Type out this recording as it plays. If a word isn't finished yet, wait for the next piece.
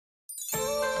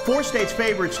Four States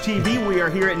Favorites TV. We are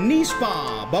here at Nee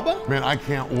Spa. Bubba? Man, I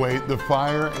can't wait. The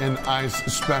Fire and Ice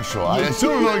Special. I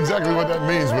still don't know exactly what that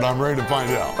means, but I'm ready to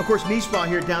find out. Of course, Nee Spa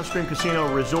here at Downstream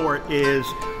Casino Resort is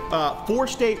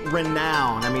four-state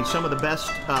renowned. I mean, some of the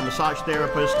best massage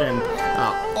therapists and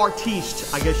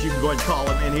artistes, I guess you can go ahead and call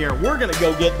them, in here. We're going to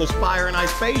go get this Fire and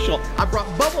Ice facial. I brought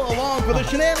Bubba along for the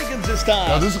shenanigans this time.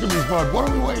 Now, this is going to be fun. What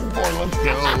are we waiting for? Let's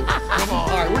go. Come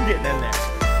on. All right, we're getting in there.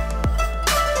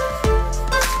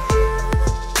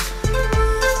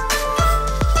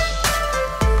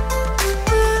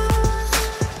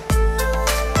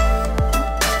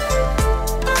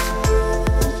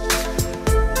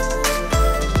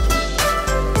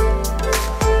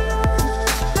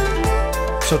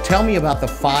 So tell me about the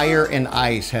Fire and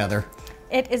Ice, Heather.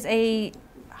 It is a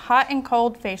hot and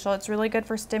cold facial. It's really good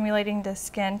for stimulating the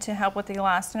skin to help with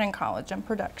elastin and collagen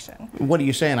production. What are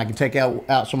you saying? I can take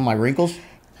out some of my wrinkles?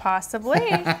 Possibly.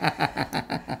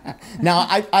 Now,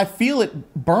 I feel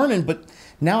it burning, but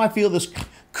now I feel this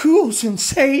cool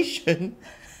sensation.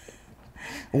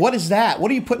 What is that? What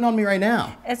are you putting on me right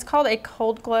now? It's called a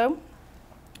cold glow.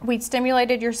 We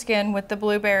stimulated your skin with the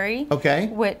blueberry, okay,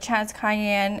 which has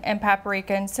cayenne and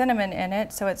paprika and cinnamon in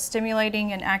it. So it's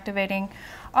stimulating and activating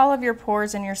all of your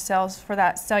pores and your cells for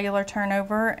that cellular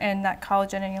turnover and that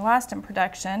collagen and elastin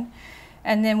production.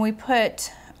 And then we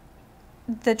put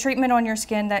the treatment on your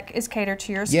skin that is catered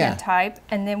to your skin type.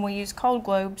 And then we use cold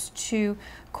globes to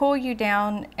cool you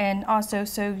down and also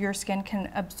so your skin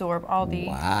can absorb all the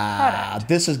product.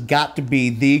 This has got to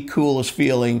be the coolest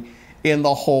feeling in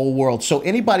the whole world. So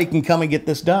anybody can come and get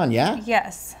this done, yeah?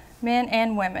 Yes, men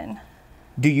and women.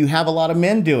 Do you have a lot of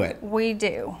men do it? We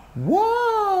do.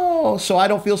 Whoa, so I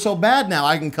don't feel so bad now.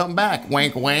 I can come back,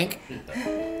 wank, wank.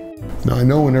 Now, I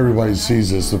know when everybody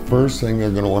sees this, the first thing they're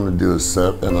going to want to do is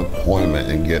set an appointment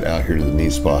and get out here to the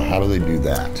Nee Spa. How do they do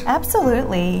that?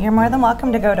 Absolutely. You're more than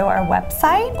welcome to go to our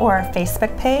website or our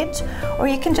Facebook page, or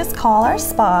you can just call our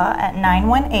spa at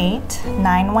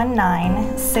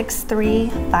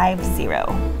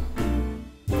 918-919-6350.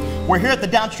 We're here at the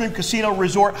Downstream Casino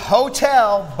Resort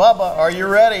Hotel. Bubba, are you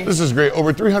ready? This is great.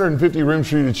 Over 350 rooms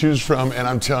for you to choose from, and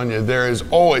I'm telling you, there is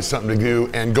always something to do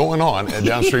and going on at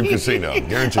Downstream Casino.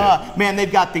 Guaranteed. Man,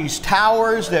 they've got these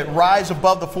towers that rise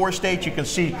above the four states. You can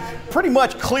see pretty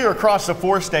much clear across the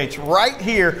four states. Right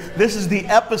here, this is the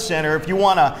epicenter. If you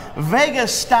want a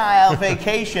Vegas-style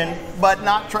vacation but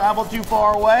not travel too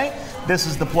far away, this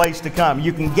is the place to come.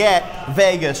 You can get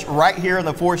Vegas right here in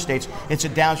the four states. It's a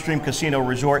Downstream Casino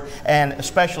Resort, and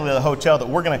especially the hotel that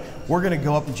we're gonna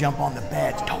go up and jump on the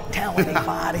beds. Don't tell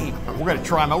anybody. We're gonna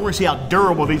try them. We're gonna see how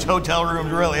durable these hotel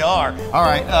rooms really are. All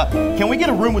right, can we get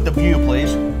a room with the view,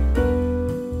 please?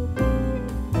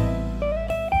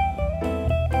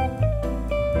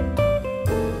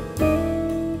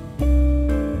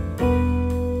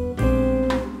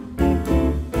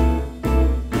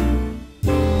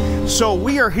 So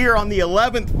we are here on the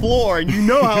 11th floor, and you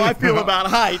know how I feel about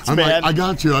heights, man. I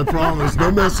got you, I promise. No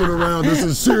messing around. This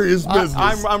is serious business.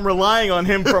 I'm relying on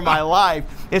him for my life.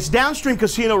 It's Downstream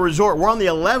Casino Resort. We're on the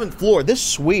 11th floor. This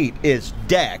suite is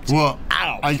decked. Well,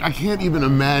 I can't even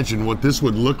imagine what this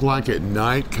would look like at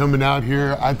night coming out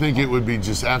here. I think it would be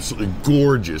just absolutely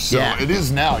gorgeous. So it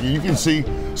is now. You can see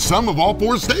some of all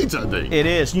four states, I think. It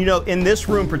is. You know, in this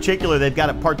room in particular, they've got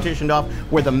it partitioned off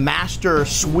where the master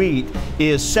suite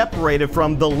is separated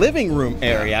from the living room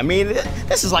area. I mean,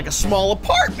 this is like a small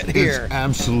apartment here. It's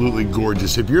absolutely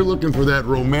gorgeous. If you're looking for that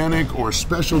romantic or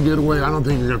special getaway, I don't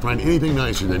think you're going to find anything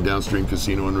nicer than Downstream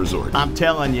Casino and Resort. I'm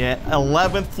telling you,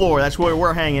 11th floor, that's where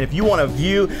we're hanging. If you want a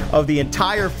view of the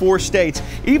entire four states,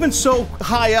 even so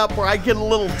high up where I get a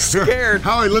little scared.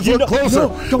 Howie, let's look closer.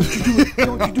 No, don't you do it.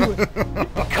 Don't you do it.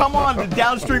 Come on to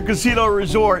Downstream Casino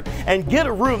Resort and get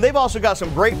a room. They've also got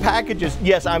some great packages.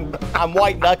 Yes, I'm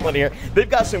white knuckling here. They've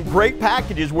got some great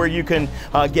packages where you can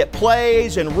get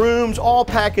plays and rooms all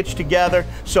packaged together.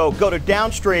 So go to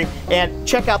Downstream and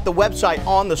check out the website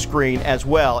on the screen as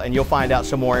well, and you'll find out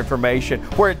some more information.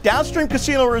 We're at Downstream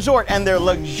Casino Resort and their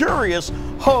luxurious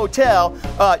hotel.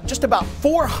 Just about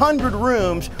 400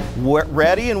 rooms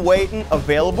ready and waiting,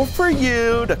 available for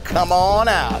you to come on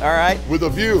out, all right? With a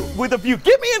view. With a view.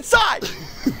 Get me inside!